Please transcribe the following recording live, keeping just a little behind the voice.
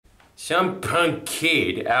Some punk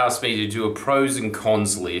kid asked me to do a pros and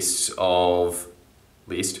cons of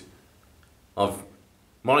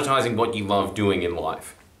monetizing what you love doing in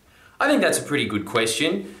life. I think that's a pretty good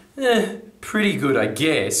question. Pretty good, I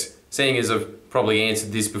guess, seeing as I've probably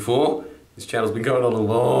answered this before. This channel's been going on a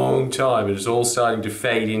long time and it's all starting to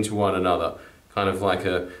fade into one another. Kind of like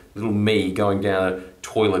a little me going down a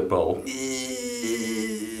toilet bowl.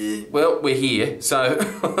 Well, we're here, so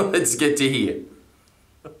let's get to here.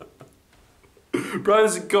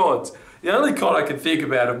 Pros and cons. The only con I can think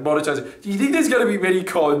about of monetizing. Do you think there's going to be many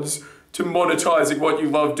cons to monetizing what you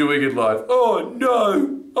love doing in life? Oh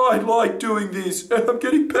no, I like doing this and I'm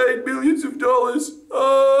getting paid millions of dollars.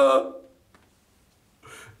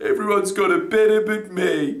 Everyone's got it better but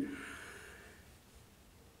me.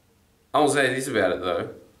 I'll say this about it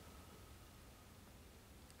though.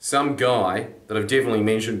 Some guy that I've definitely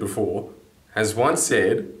mentioned before has once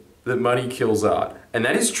said that money kills art. And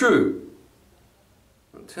that is true.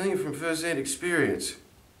 I'm telling you from first-hand experience.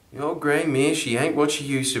 The old grey mare, she ain't what she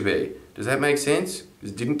used to be. Does that make sense?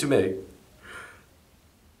 It didn't to me.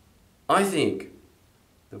 I think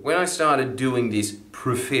that when I started doing this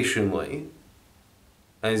professionally,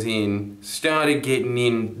 as in started getting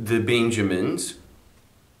in the Benjamins,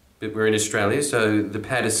 but we're in Australia, so the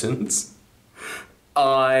Pattersons,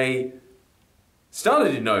 I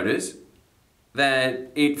started to notice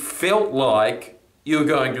that it felt like you were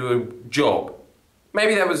going to a job.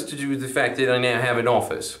 Maybe that was to do with the fact that I now have an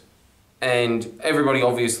office. And everybody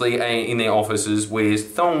obviously in their offices wears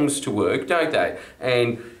thongs to work, don't they?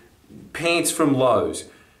 And pants from Lowe's.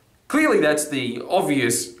 Clearly that's the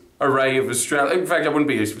obvious array of Australia. In fact, I wouldn't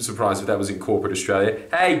be surprised if that was in corporate Australia.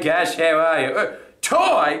 Hey Gash, how are you?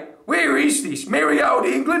 Ty, where is this? Merry old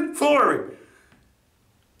England? For him.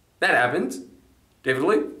 That happens,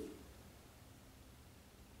 definitely.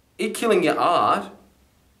 It killing your art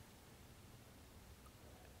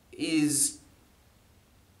is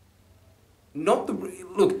not the...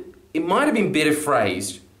 Look, it might have been better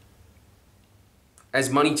phrased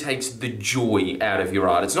as money takes the joy out of your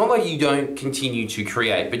art. It's not like you don't continue to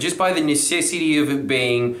create, but just by the necessity of it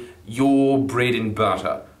being your bread and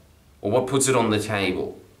butter, or what puts it on the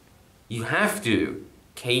table, you have to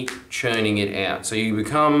keep churning it out. So you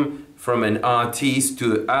become from an artiste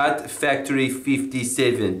to Art Factory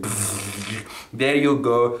 57. There you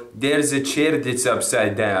go. There's a chair that's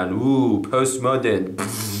upside down. Ooh, postmodern.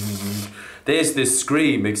 There's the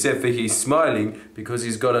scream, except for he's smiling because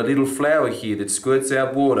he's got a little flower here that squirts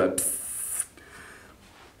out water.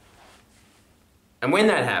 And when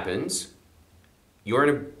that happens, you're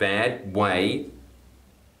in a bad way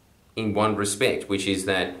in one respect, which is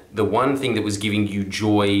that the one thing that was giving you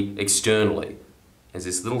joy externally is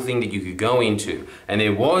this little thing that you could go into, and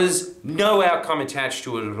there was no outcome attached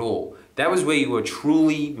to it at all. That was where you were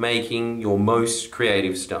truly making your most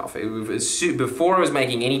creative stuff. It was, before I was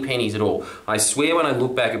making any pennies at all, I swear when I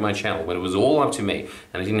look back at my channel, when it was all up to me,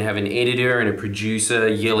 and I didn't have an editor and a producer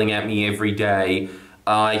yelling at me every day,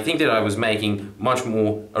 I think that I was making much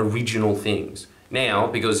more original things. Now,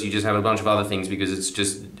 because you just have a bunch of other things, because it's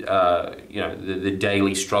just, you know, the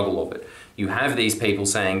daily struggle of it. You have these people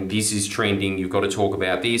saying, this is trending, you've got to talk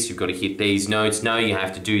about this, you've got to hit these notes, no, you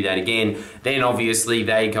have to do that again. Then obviously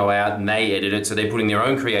they go out and they edit it, so they're putting their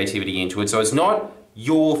own creativity into it. So it's not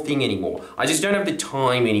your thing anymore. I just don't have the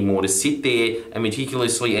time anymore to sit there and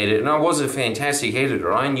meticulously edit. And I was a fantastic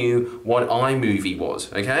editor. I knew what iMovie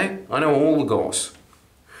was, okay? I know all the goss.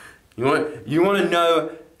 You want to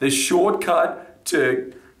know the shortcut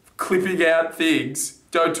to clipping out things?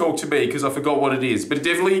 Don't talk to me because I forgot what it is, but it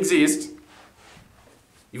definitely exists.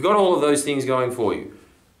 You've got all of those things going for you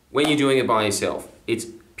when you're doing it by yourself. It's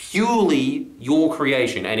purely your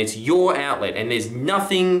creation and it's your outlet, and there's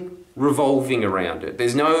nothing revolving around it. There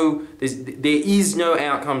is no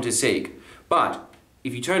outcome to seek. But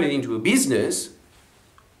if you turn it into a business,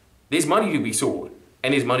 there's money to be sought.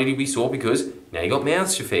 And there's money to be sought because now you've got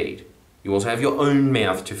mouths to feed. You also have your own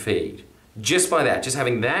mouth to feed. Just by that, just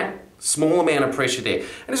having that small amount of pressure there.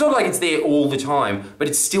 And it's not like it's there all the time, but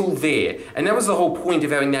it's still there. And that was the whole point of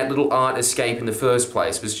having that little art escape in the first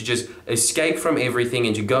place, was to just escape from everything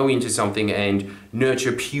and to go into something and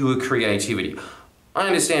nurture pure creativity. I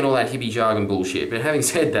understand all that hippie jargon bullshit, but having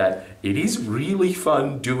said that, it is really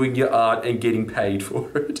fun doing your art and getting paid for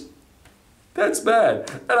it. That's bad.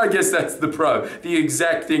 And I guess that's the pro. The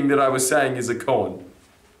exact thing that I was saying is a con.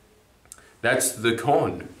 That's the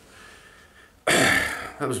con.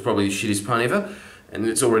 That was probably the shittest pun ever, and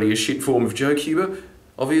it's already a shit form of joke humour,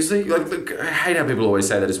 obviously. Like, look, I hate how people always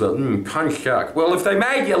say that as well. Pun shark. Well, if they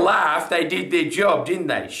made you laugh, they did their job, didn't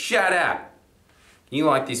they? Shut up. Can you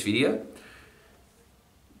like this video?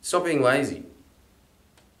 Stop being lazy.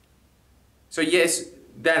 So yes,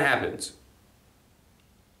 that happens.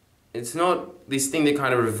 It's not this thing that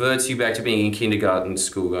kind of reverts you back to being in kindergarten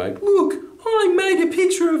school going, look, I made a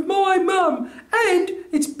picture of my mum and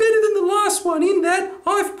it's better than the last one in that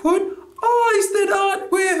I've put eyes that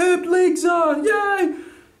aren't where her legs are, yay!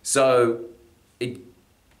 So it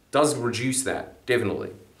does reduce that, definitely.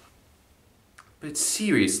 But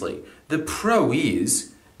seriously, the pro is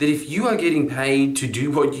that if you are getting paid to do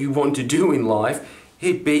what you want to do in life,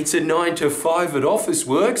 it beats a 9 to 5 at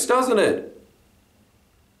Officeworks, doesn't it?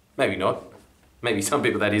 Maybe not. Maybe some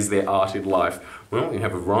people that is their art in life. Well, you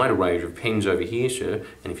have a wider range of pens over here, sir,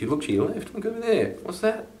 and if you look to your left, look over there. What's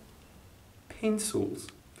that? Pencils.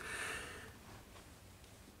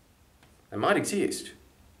 They might exist,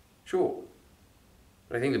 sure.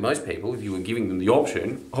 But I think that most people, if you were giving them the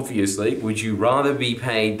option, obviously, would you rather be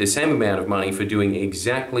paid the same amount of money for doing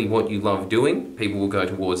exactly what you love doing? People will go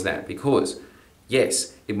towards that because,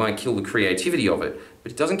 yes, it might kill the creativity of it,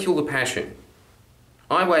 but it doesn't kill the passion.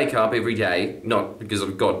 I wake up every day, not because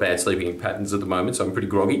I've got bad sleeping patterns at the moment, so I'm pretty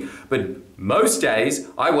groggy, but most days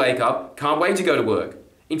I wake up, can't wait to go to work.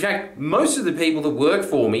 In fact, most of the people that work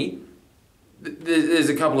for me, there's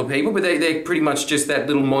a couple of people, but they're pretty much just that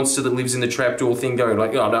little monster that lives in the trapdoor thing going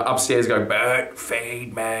like, oh, no, upstairs going, Bert,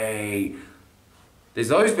 feed me. There's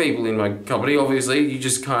those people in my company, obviously, you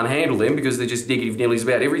just can't handle them because they're just negative Nellies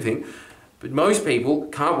about everything. But most people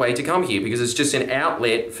can't wait to come here because it's just an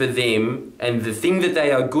outlet for them and the thing that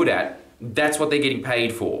they are good at, that's what they're getting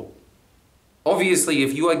paid for. Obviously,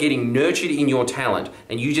 if you are getting nurtured in your talent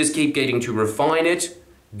and you just keep getting to refine it,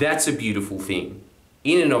 that's a beautiful thing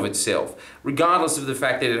in and of itself, regardless of the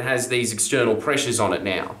fact that it has these external pressures on it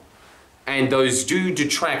now. And those do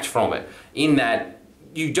detract from it in that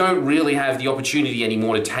you don't really have the opportunity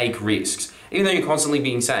anymore to take risks. Even though you're constantly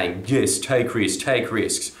being saying, yes, take risks, take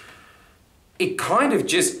risks. It kind of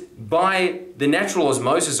just, by the natural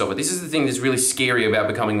osmosis of it, this is the thing that's really scary about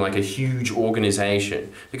becoming like a huge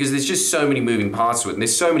organization, because there's just so many moving parts to it, and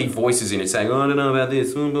there's so many voices in it saying, oh, I don't know about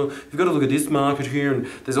this, you've got to look at this market here, and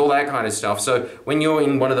there's all that kind of stuff. So when you're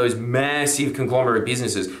in one of those massive conglomerate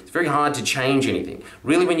businesses, it's very hard to change anything.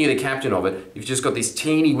 Really, when you're the captain of it, you've just got this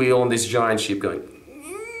teeny wheel on this giant ship going,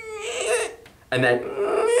 and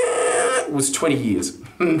that was 20 years,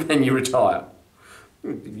 and then you retire.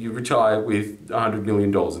 You retire with $100 million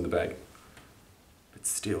in the bank. But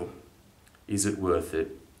still, is it worth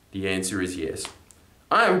it? The answer is yes.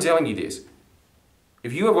 I am telling you this.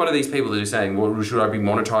 If you are one of these people that are saying, well, should I be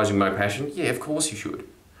monetizing my passion? Yeah, of course you should.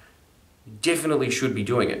 You definitely should be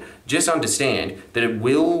doing it. Just understand that it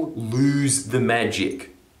will lose the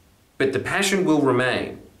magic, but the passion will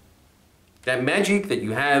remain. That magic that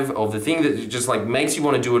you have of the thing that just like makes you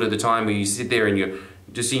want to do it at the time where you sit there and you're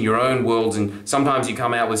just in your own worlds, and sometimes you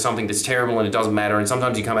come out with something that's terrible and it doesn't matter, and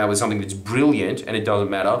sometimes you come out with something that's brilliant and it doesn't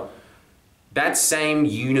matter. That same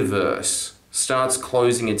universe starts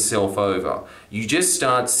closing itself over. You just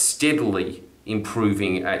start steadily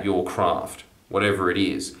improving at your craft, whatever it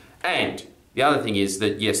is. And the other thing is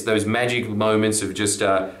that, yes, those magic moments of just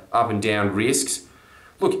up and down risks,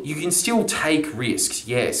 look, you can still take risks,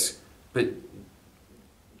 yes, but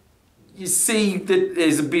you see that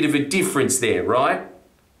there's a bit of a difference there, right?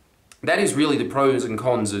 That is really the pros and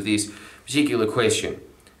cons of this particular question.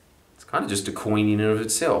 It's kind of just a coin in and of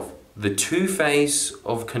itself. The two-face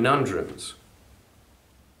of conundrums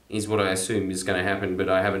is what I assume is going to happen, but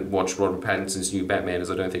I haven't watched Robert Pattinson's new Batman as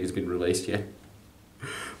I don't think it's been released yet.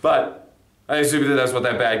 But I assume that that's what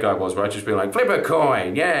that bad guy was, right? Just being like, flip a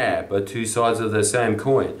coin, yeah, but two sides of the same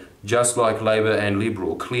coin. Just like Labour and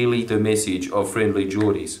Liberal, clearly the message of Friendly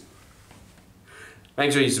Geordies.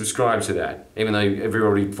 Make sure you subscribe to that, even though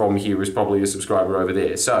everybody from here is probably a subscriber over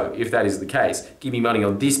there. So, if that is the case, give me money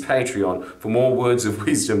on this Patreon for more words of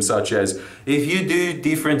wisdom such as, if you do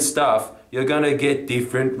different stuff, you're going to get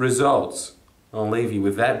different results. I'll leave you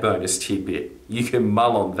with that bonus tidbit. You can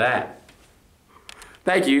mull on that.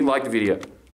 Thank you, like the video.